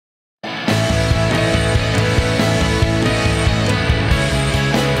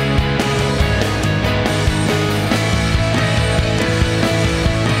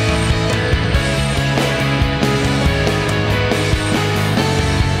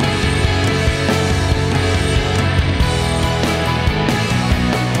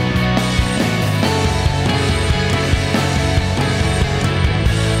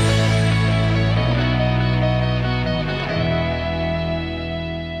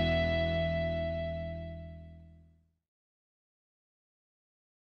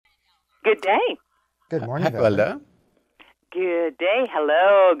Good day. Good morning, Hi, Valder. Valder. Good day.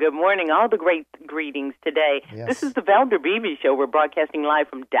 Hello. Good morning. All the great greetings today. Yes. This is the Valder Beebe Show. We're broadcasting live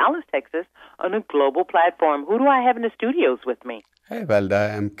from Dallas, Texas on a global platform. Who do I have in the studios with me? Hi,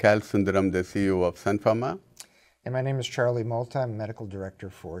 Valder. I'm Kal Sundaram, the CEO of Sun Pharma. And my name is Charlie Molta. I'm Medical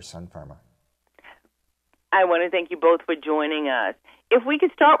Director for Sun Pharma. I want to thank you both for joining us. If we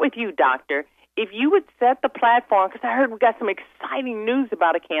could start with you, Doctor, if you would set the platform, because I heard we got some exciting news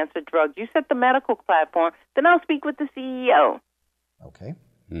about a cancer drug. You set the medical platform, then I'll speak with the CEO. Okay.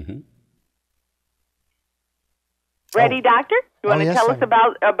 Mm-hmm. Ready, Doctor? You want to yes, tell us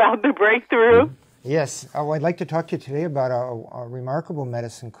about the breakthrough? Mm-hmm. Yes. I'd like to talk to you today about a remarkable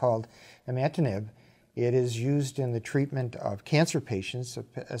medicine called imatinib. It is used in the treatment of cancer patients,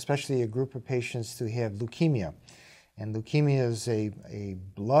 especially a group of patients who have leukemia. And leukemia is a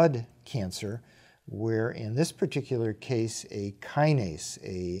blood cancer where, in this particular case, a kinase,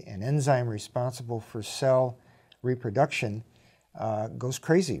 an enzyme responsible for cell reproduction, goes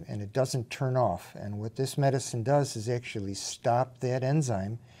crazy and it doesn't turn off. And what this medicine does is actually stop that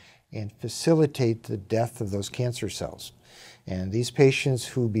enzyme and facilitate the death of those cancer cells. And these patients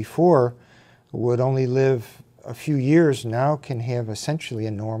who before would only live a few years now can have essentially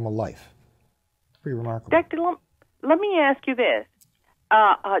a normal life. Pretty remarkable. Doctor, let me ask you this.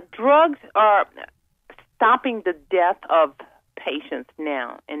 Drugs are stopping the death of patients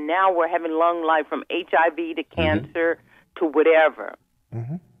now, and now we're having long life from HIV to cancer to whatever.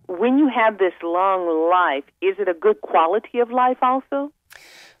 Mm-hmm. When you have this long life, is it a good quality of life also?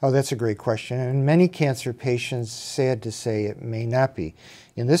 Oh, that's a great question. And many cancer patients, sad to say, it may not be.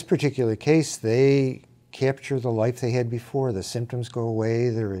 In this particular case, they capture the life they had before. The symptoms go away.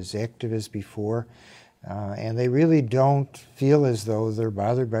 They're as active as before. And they really don't feel as though they're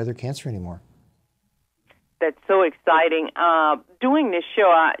bothered by their cancer anymore. That's so exciting. Doing this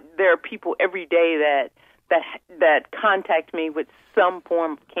show, there are people every day that contact me with some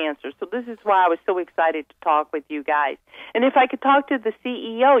form of cancer. So this is why I was so excited to talk with you guys. And if I could talk to the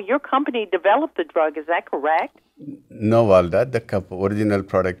CEO, your company developed the drug, is that correct? No, Valder. The original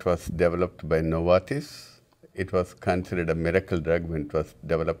product was developed by Novartis. It was considered a miracle drug when it was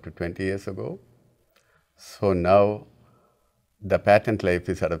developed 20 years ago. So now the patent life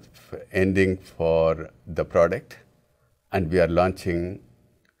is sort of ending for the product, and we are launching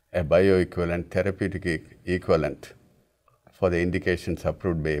a bioequivalent, therapeutic equivalent for the indications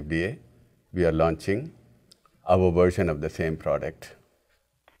approved by FDA. We are launching our version of the same product.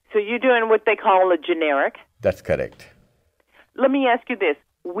 So you're doing what they call a generic? That's correct. Let me ask you this.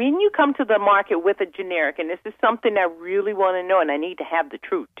 When you come to the market with a generic, and this is something I really want to know, and I need to have the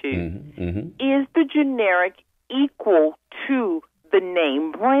truth too, is the generic equal to the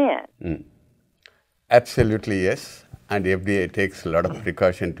name brand? Absolutely, yes. And FDA takes a lot of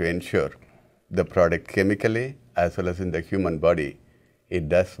precaution to ensure the product chemically as well as in the human body, it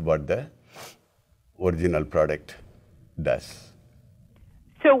does what the original product does.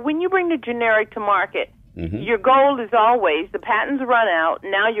 So when you bring the generic to market, your goal is always, the patents run out,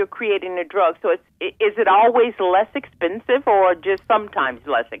 now you're creating a drug. So is it always less expensive or just sometimes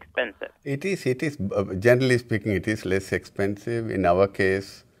less expensive? It is. Generally speaking, it is less expensive. In our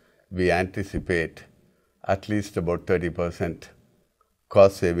case, we anticipate at least about 30%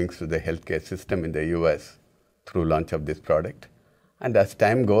 cost savings to the healthcare system in the US through launch of this product. And as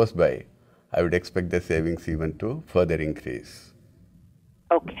time goes by, I would expect the savings even to further increase.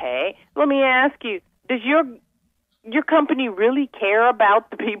 Okay. Let me ask you, does your company really care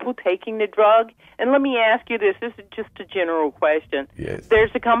about the people taking the drug? And let me ask you this is just a general question. Yes.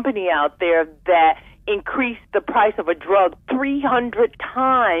 There's a company out there that increased the price of a drug 300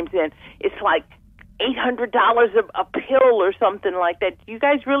 times, and it's like $800 a pill or something like that. Do you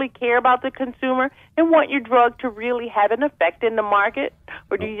guys really care about the consumer and want your drug to really have an effect in the market?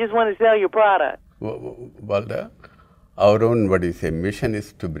 Or do you just want to sell your product? Valder, our own, mission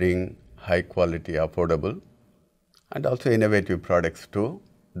is to bring high quality, affordable, and also innovative products to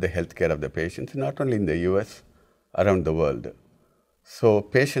the healthcare of the patients, not only in the US, around the world. So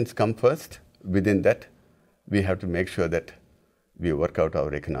patients come first. Within that, we have to make sure that we work out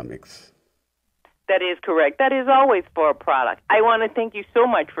our economics. That is correct. That is always for a product. I want to thank you so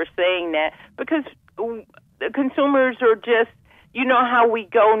much for saying that, because the consumers are just, you know how we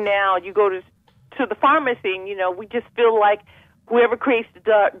go now. You go to the pharmacy and, we just feel like whoever creates the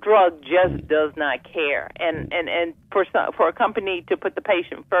drug just does not care. And for a company to put the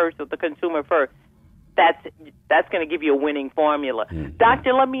patient first or the consumer first, that's going to give you a winning formula.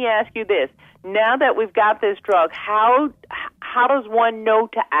 Doctor, let me ask you this. Now that we've got this drug, how does one know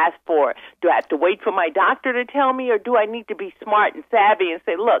to ask for it? Do I have to wait for my doctor to tell me, or do I need to be smart and savvy and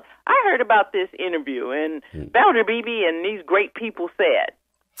say, look, I heard about this interview, and Valder, Beebe, and these great people said?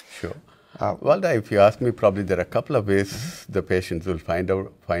 Sure. Valder, if you ask me, probably there are a couple of ways the patients will find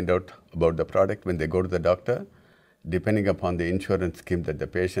out about the product when they go to the doctor. Depending upon the insurance scheme that the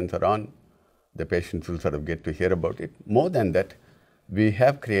patients are on, the patients will sort of get to hear about it. More than that, we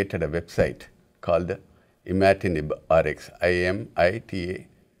have created a website called Imatinib RX, IMITAINAB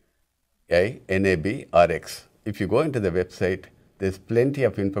RX. If you go into the website, there's plenty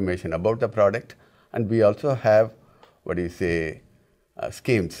of information about the product, and we also have,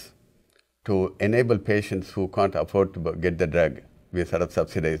 schemes to enable patients who can't afford to get the drug. We sort of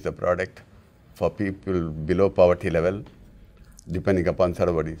subsidize the product for people below poverty level, depending upon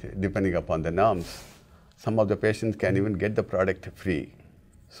depending upon the norms. Some of the patients can even get the product free.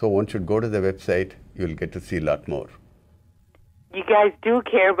 So one should go to the website, you'll get to see a lot more. You guys do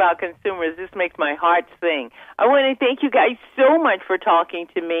care about consumers. This makes my heart sing. I want to thank you guys so much for talking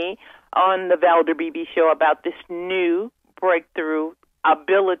to me on the Valder Beebe Show about this new breakthrough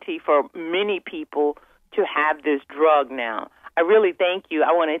ability for many people to have this drug now. I really thank you.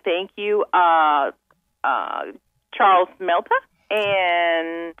 I want to thank you, Charles Molta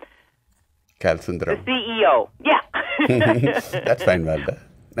and Kal Sundaram. The CEO. Yeah. That's fine, Valder.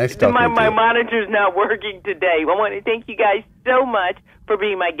 Nice talking to you. My monitor's not working today. I want to thank you guys so much for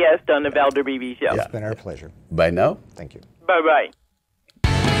being my guest on the Valder Beebe Show. It's been our pleasure. Bye now. Thank you. Bye-bye.